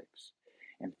agnostics.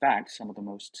 In fact, some of the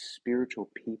most spiritual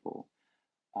people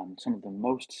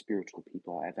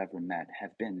I've ever met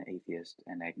have been atheists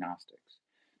and agnostics.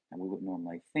 And we wouldn't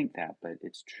normally think that, but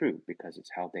it's true because it's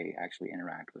how they actually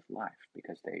interact with life.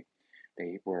 Because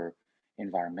they were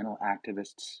environmental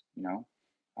activists,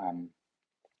 um,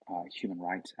 human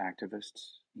rights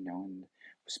activists, and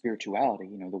spirituality.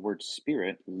 The word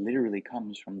spirit literally it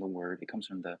comes from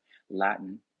the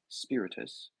Latin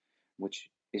spiritus, which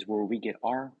is where we get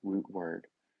our root word,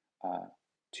 uh,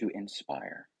 to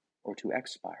inspire or to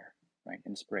expire, right?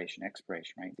 Inspiration,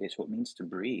 expiration, right? It's what it means to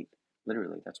breathe.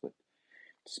 Literally, that's what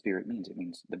spirit means. It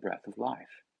means the breath of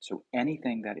life. So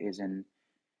anything that is in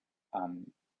um,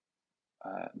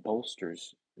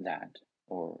 bolsters that,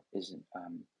 or is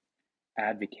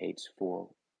advocates for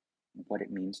what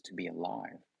it means to be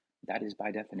alive, that is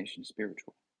by definition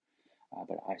spiritual.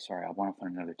 But I want to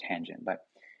find another tangent. But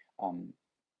um,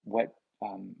 what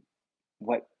um,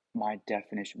 what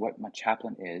what my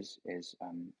chaplain is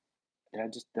did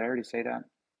I already say that?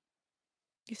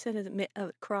 You said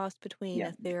a cross between Yeah.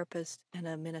 a therapist and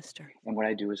a minister. And what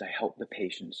I do is I help the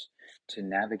patients to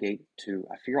navigate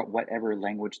I figure out whatever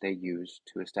language they use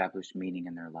to establish meaning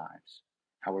in their lives,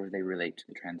 however they relate to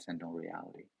the transcendental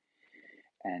reality.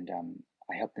 And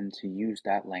I help them to use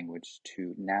that language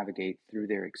to navigate through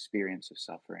their experience of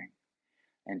suffering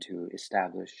and to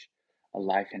establish a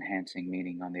life enhancing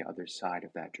meaning on the other side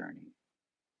of that journey.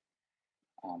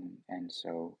 And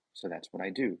so that's what I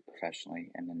do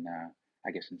professionally. And then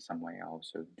I guess in some way I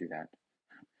also do that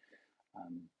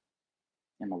um,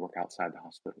 in my work outside the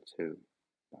hospital too.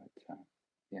 But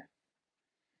yeah.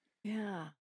 Yeah.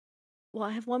 Well,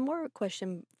 I have one more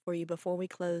question for you before we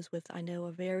close with, I know,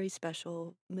 a very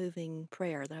special, moving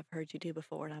prayer that I've heard you do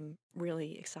before, and I'm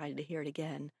really excited to hear it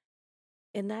again.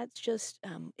 And that's just,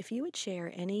 if you would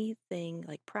share anything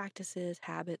like practices,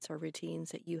 habits, or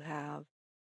routines that you have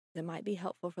that might be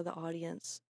helpful for the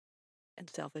audience, and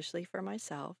selfishly for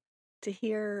myself, to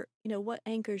hear, what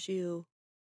anchors you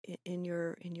in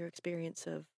your experience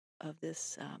of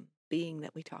this being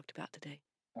that we talked about today.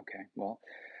 Okay. Well,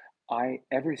 I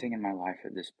everything in my life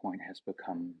at this point has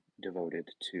become devoted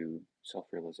to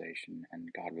self-realization and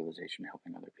God realization,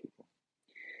 helping other people.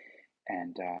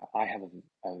 And I have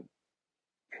a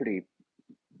pretty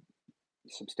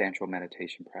substantial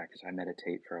meditation practice. I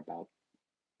meditate for about,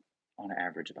 on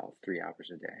average, about 3 hours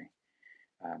a day,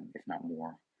 if not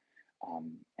more.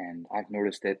 And I've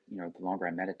noticed that, the longer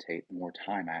I meditate, the more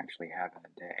time I actually have in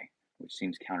a day, which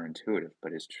seems counterintuitive,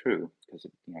 but is true because,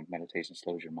 meditation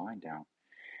slows your mind down.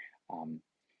 Um,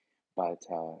 but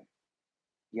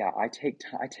yeah, I take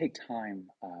time.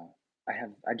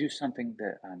 I do something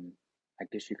that I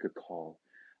guess you could call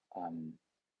um,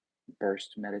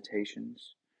 burst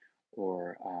meditations,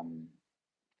 or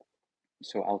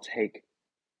so I'll take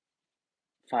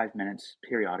 5 minutes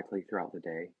periodically throughout the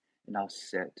day, and I'll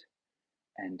sit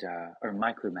and or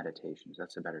micro meditations.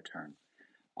 That's a better term.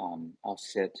 I'll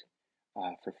sit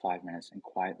for 5 minutes and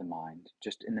quiet the mind.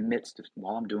 Just in the midst of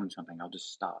while I'm doing something, I'll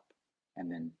just stop and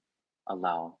then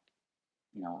allow.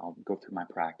 I'll go through my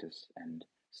practice and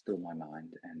still my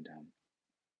mind. And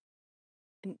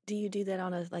And do you do that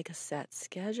on a set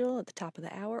schedule at the top of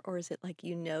the hour, or is it like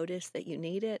you notice that you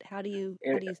need it? How do you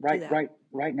do right, that?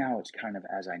 right now, it's kind of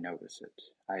as I notice it.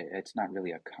 It's not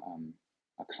really a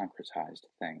concretized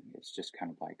thing. It's just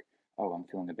kind of like, oh, I'm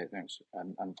feeling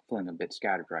a bit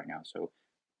scattered right now. So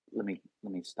let me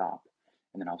stop,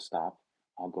 and then I'll stop.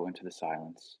 I'll go into the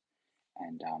silence,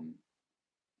 and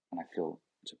when I feel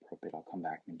it's appropriate, I'll come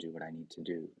back and do what I need to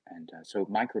do. And so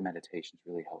micro meditations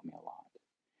really help me a lot.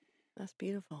 That's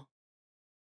beautiful.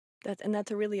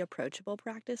 That's a really approachable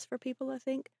practice for people, I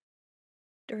think,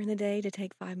 during the day to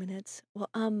take 5 minutes. Well,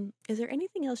 is there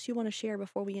anything else you want to share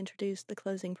before we introduce the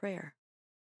closing prayer?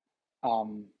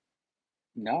 Um,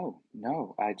 no,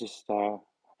 no, I just well,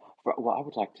 I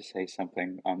would like to say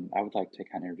something. I would like to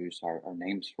kind of introduce our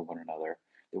names for one another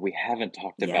that we haven't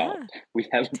talked about. Yeah, We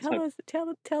haven't tell talked.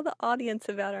 us, tell the audience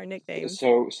about our nicknames.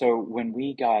 So when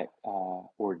we got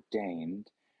ordained,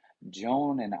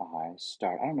 Joan and I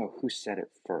don't know who said it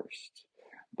first,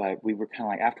 but we were kind of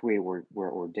like, after were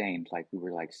ordained, like we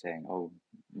were like saying, "Oh,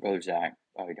 Brother Zach,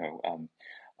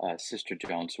 Sister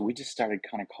Joan." So we just started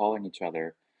kind of calling each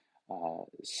other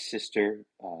Sister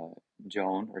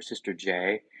Joan or Sister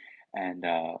J, and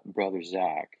Brother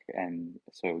Zach. And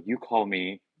so you call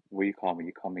me, what do you call me?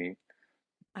 You call me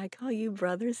I call you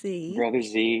Brother Z. Brother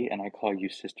Z, and I call you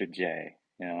Sister J.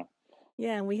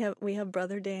 Yeah, and we have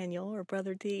Brother Daniel or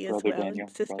Brother D as Brother well, and Daniel,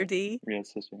 Sister brother, D. real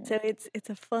sister. So it's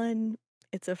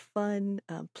a fun,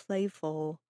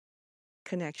 playful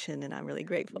connection, and I'm really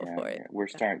grateful Yeah, for it. yeah. We're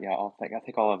Yeah. starting. Yeah, I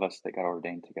think all of us that got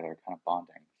ordained together are kind of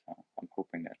bonding. So I'm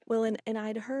hoping that. Well, and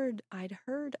I'd heard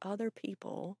other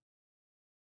people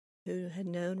who had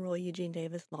known Roy Eugene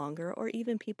Davis longer, or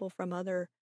even people from other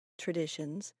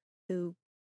traditions who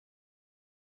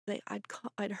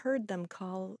I'd heard them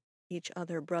call each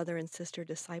other brother and sister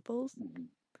disciples, Hmm.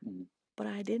 Hmm. but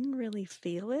I didn't really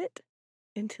feel it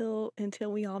until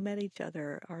we all met each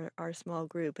other, our small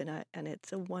group, and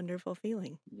it's a wonderful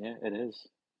feeling. Yeah, it is.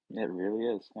 It really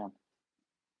is. Yeah.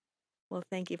 Well,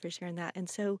 thank you for sharing that. And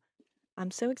so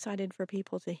I'm so excited for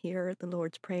people to hear the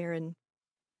Lord's Prayer, and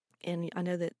I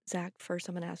know that Zach, first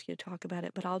I'm going to ask you to talk about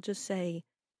it, but I'll just say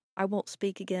I won't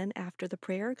speak again after the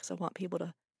prayer because I want people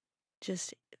to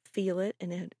just feel it.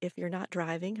 And if you're not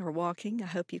driving or walking, I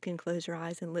hope you can close your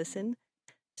eyes and listen.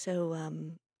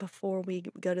 So before we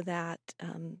go to that,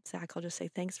 Zach, I'll just say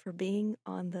thanks for being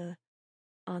on the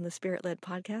Spirit Led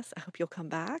podcast. I hope you'll come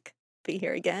back, be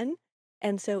here again.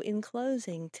 And so, in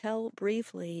closing, tell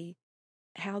briefly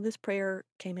how this prayer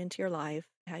came into your life,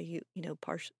 how you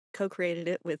co-created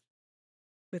it with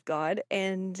God,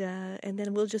 and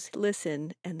then we'll just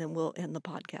listen, and then we'll end the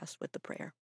podcast with the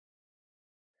prayer.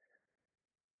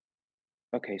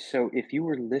 Okay, so if you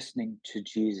were listening to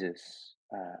Jesus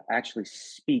actually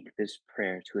speak this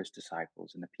prayer to his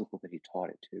disciples and the people that he taught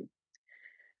it to,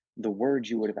 the words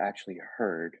you would have actually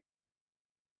heard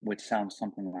would sound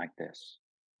something like this: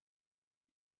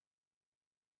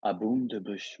 Abun de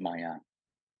Bushmaya,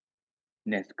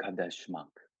 Neth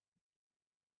Kadeshmak,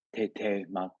 Tete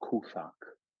Makuthak,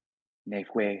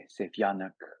 Nefwe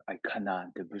Sefyanak,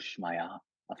 Aikana de Bushmaya,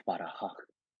 Afbarahak,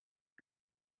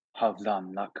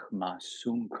 Havlan Lak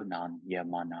Masumkunan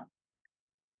Yamana,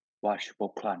 Wash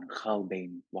Boklan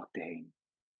Khalbain Waktein,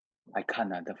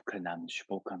 Aikana Davkanan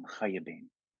Shpokan Khayabin,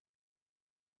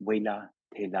 Wela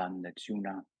Telan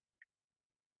Natsuna,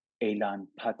 Elan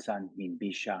Patsan Min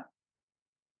Bisha,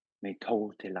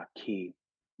 Meto Telaki,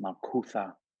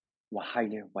 Makutha,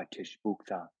 Wahaile Watish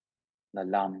Bukta,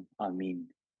 Lalam Amin,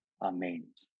 Amen.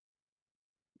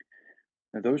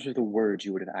 Now, those are the words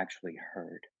you would have actually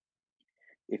heard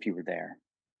if you were there.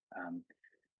 Um,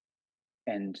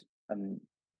 and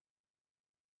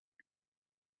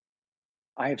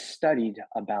I have studied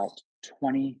about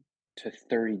 20 to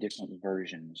 30 different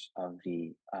versions of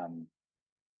the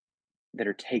that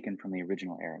are taken from the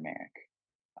original Aramaic.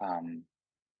 Um,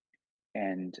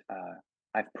 and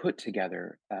I've put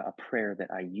together a prayer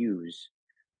that I use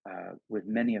with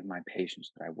many of my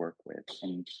patients that I work with,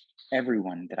 and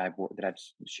everyone that I've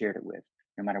shared it with,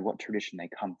 no matter what tradition they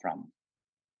come from,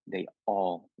 they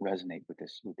all resonate with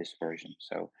this version.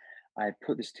 So I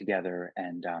put this together,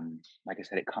 and like I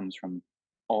said, it comes from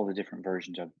all the different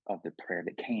versions of the prayer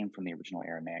that came from the original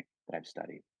Aramaic that I've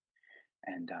studied.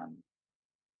 And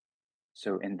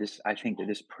so in this, I think that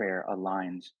this prayer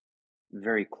aligns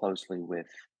very closely with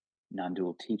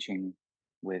non-dual teaching,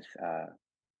 with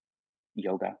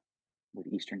yoga, with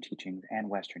Eastern teachings and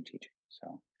Western teaching.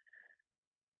 So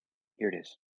here it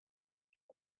is.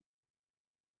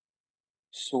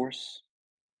 Source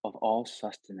of all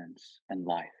sustenance and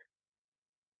life,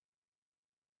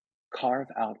 carve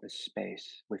out a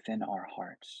space within our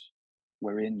hearts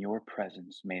wherein your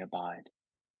presence may abide.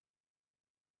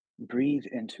 Breathe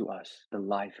into us the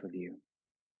life of you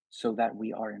so that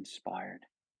we are inspired.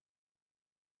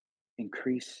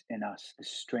 Increase in us the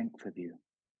strength of you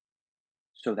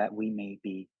so that we may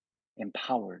be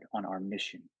empowered on our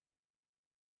mission.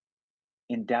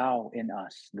 Endow in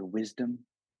us the wisdom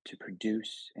to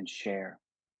produce and share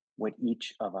what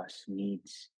each of us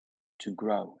needs to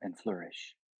grow and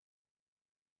flourish.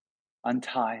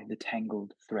 Untie the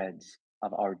tangled threads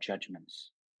of our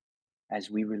judgments as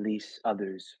we release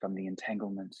others from the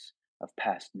entanglements of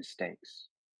past mistakes.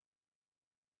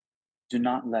 Do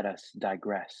not let us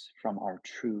digress from our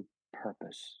true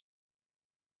purpose,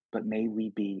 but may we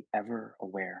be ever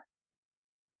aware.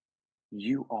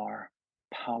 You are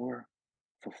power,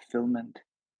 fulfillment,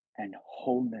 and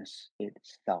wholeness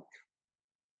itself.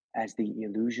 As the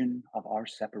illusion of our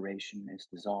separation is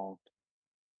dissolved,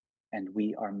 and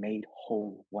we are made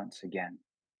whole once again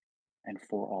and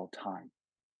for all time,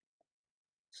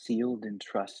 sealed in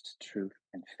trust, truth,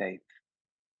 and faith,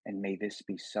 and may this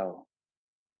be so.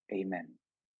 Amen.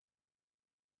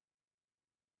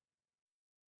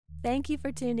 Thank you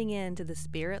for tuning in to the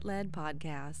Spirit Led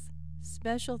Podcast.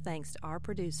 Special thanks to our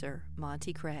producer,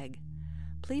 Monty Craig.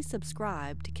 Please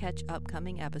subscribe to catch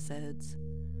upcoming episodes.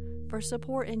 For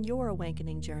support in your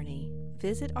awakening journey,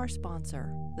 visit our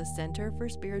sponsor, the Center for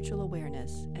Spiritual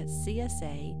Awareness at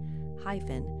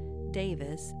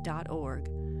csa-davis.org.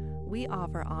 We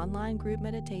offer online group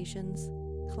meditations,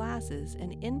 classes,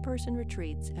 and in-person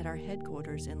retreats at our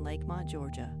headquarters in Lakemont,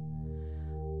 Georgia.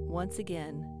 Once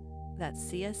again,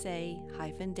 that's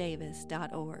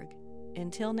csa-davis.org.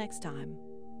 Until next time,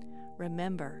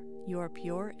 remember your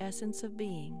pure essence of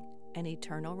being, an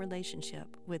eternal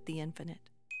relationship with the infinite.